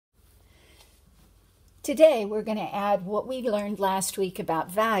Today we're going to add what we learned last week about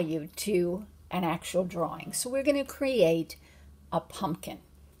value to an actual drawing. So we're going to create a pumpkin.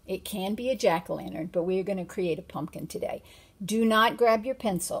 It can be a jack-o'-lantern, but we're going to create a pumpkin today. Do not grab your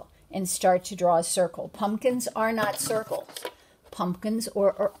pencil and start to draw a circle. Pumpkins are not circles. Pumpkins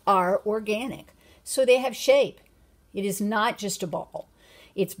are organic, so they have shape. It is not just a ball.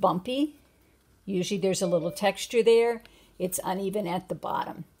 It's bumpy. Usually there's a little texture there. It's uneven at the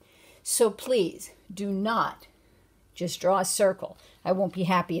bottom. So please do not just draw a circle. I won't be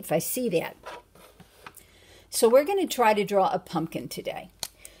happy if I see that. So we're going to try to draw a pumpkin today.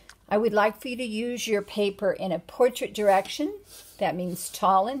 I would like for you to use your paper in a portrait direction. That means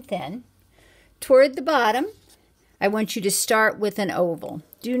tall and thin. Toward the bottom, I want you to start with an oval.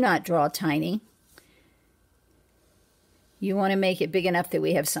 Do not draw tiny. You want to make it big enough that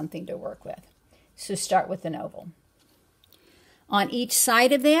we have something to work with. So start with an oval. On each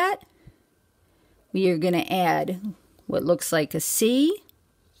side of that, we are going to add what looks like a C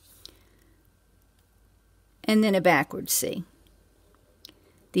and then a backward C.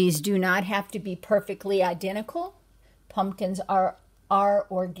 These do not have to be perfectly identical. Pumpkins are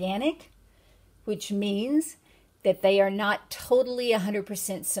organic, which means that they are not totally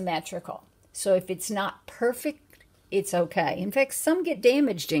 100% symmetrical. So if it's not perfect, it's okay. In fact, some get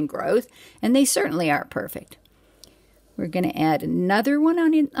damaged in growth, and they certainly aren't perfect. We're going to add another one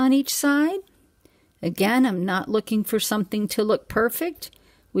on each side. Again, I'm not looking for something to look perfect.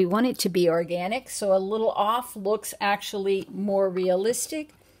 We want it to be organic, so a little off looks actually more realistic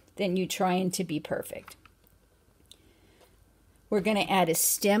than you trying to be perfect. We're going to add a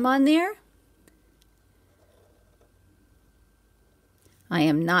stem on there. I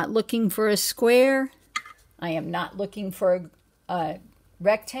am not looking for a square. I am not looking for a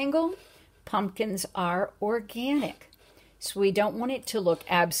rectangle. Pumpkins are organic, so we don't want it to look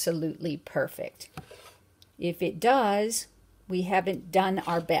absolutely perfect. If it does, we haven't done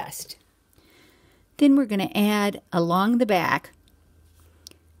our best. Then we're going to add along the back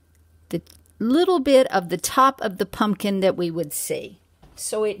the little bit of the top of the pumpkin that we would see.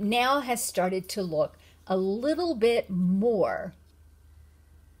 So it now has started to look a little bit more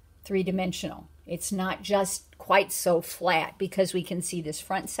three-dimensional. It's not just quite so flat because we can see this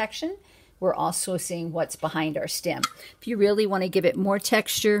front section. We're also seeing what's behind our stem. If you really want to give it more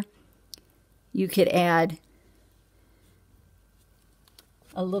texture, you could add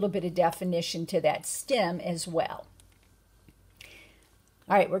a little bit of definition to that stem as well.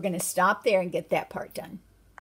 All right, we're going to stop there and get that part done.